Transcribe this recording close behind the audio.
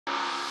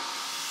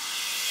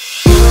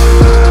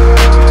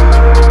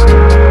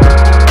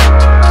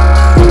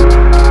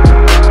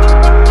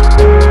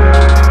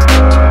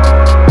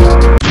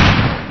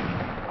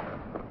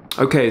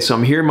Okay, so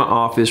I'm here in my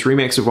office,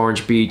 RE/MAX of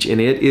Orange Beach, and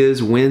it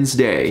is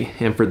Wednesday.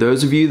 And for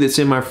those of you that's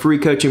in my free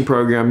coaching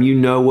program, you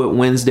know what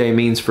Wednesday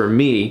means for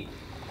me.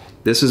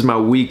 This is my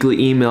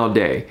weekly email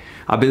day.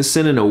 I've been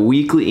sending a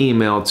weekly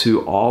email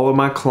to all of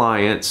my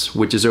clients,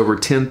 which is over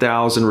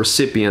 10,000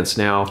 recipients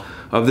now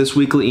of this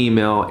weekly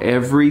email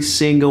every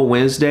single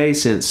Wednesday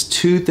since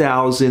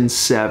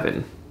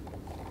 2007.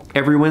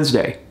 Every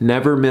Wednesday,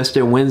 never missed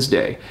a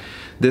Wednesday.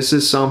 This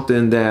is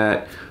something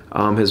that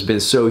has been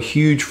so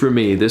huge for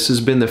me. This has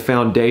been the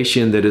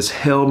foundation that has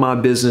held my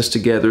business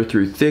together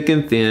through thick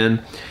and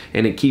thin,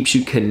 and it keeps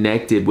you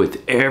connected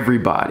with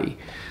everybody.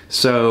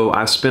 So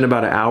I spend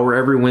about an hour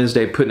every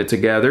Wednesday putting it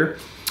together,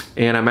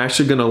 and I'm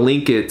actually going to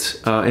link it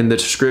in the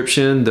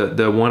description,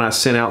 the one I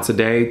sent out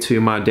today,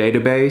 to my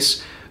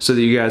database, so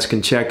that you guys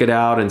can check it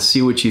out and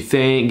see what you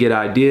think, get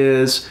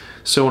ideas,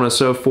 so on and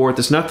so forth.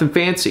 It's nothing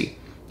fancy.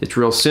 It's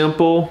real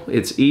simple,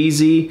 it's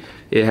easy,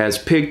 it has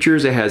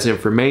pictures, it has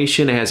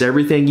information, it has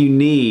everything you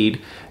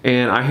need.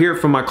 And I hear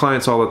from my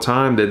clients all the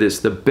time that it's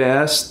the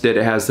best, that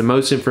it has the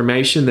most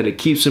information, that it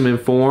keeps them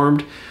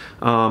informed.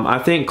 I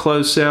think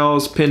closed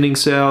sales, pending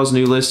sales,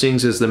 new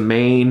listings is the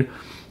main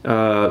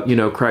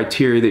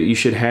criteria that you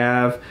should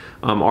have.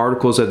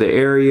 Articles of the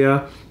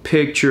area,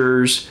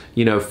 pictures,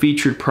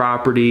 featured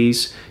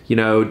properties, do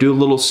a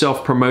little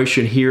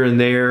self-promotion here and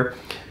there.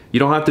 You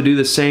don't have to do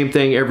the same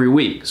thing every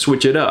week,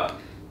 switch it up.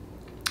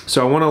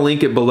 So I want to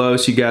link it below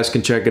so you guys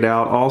can check it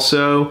out.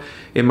 Also,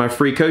 in my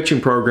free coaching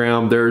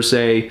program, there's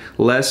a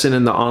lesson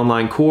in the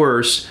online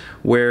course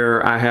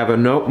where I have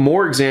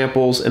more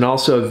examples and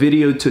also a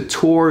video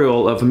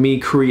tutorial of me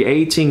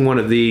creating one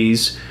of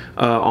these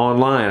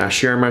online. I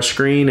share my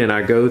screen and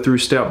I go through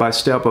step by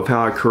step of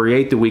how I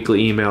create the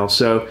weekly email.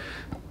 So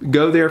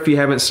go there if you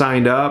haven't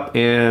signed up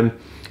and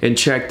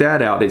check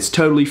that out. It's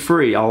totally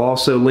free. I'll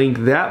also link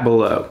that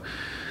below.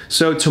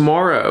 So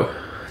tomorrow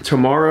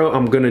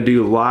I'm going to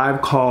do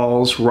live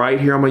calls right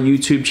here on my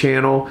YouTube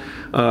channel.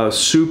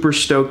 Super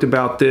stoked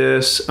about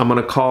this. I'm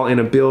going to call in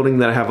a building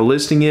that I have a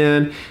listing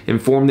in,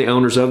 inform the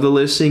owners of the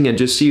listing, and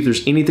just see if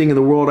there's anything in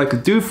the world I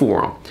could do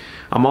for them.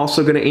 I'm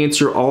also going to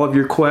answer all of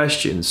your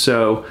questions.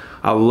 So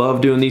I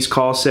love doing these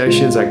call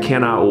sessions. I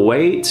cannot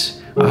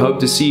wait. I hope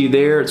to see you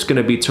there. It's going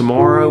to be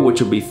tomorrow,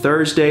 which will be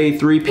Thursday,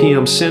 3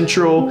 p.m.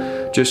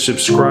 Central. Just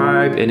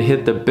subscribe and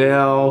hit the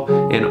bell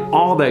and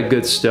all that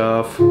good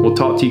stuff. We'll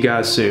talk to you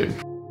guys soon.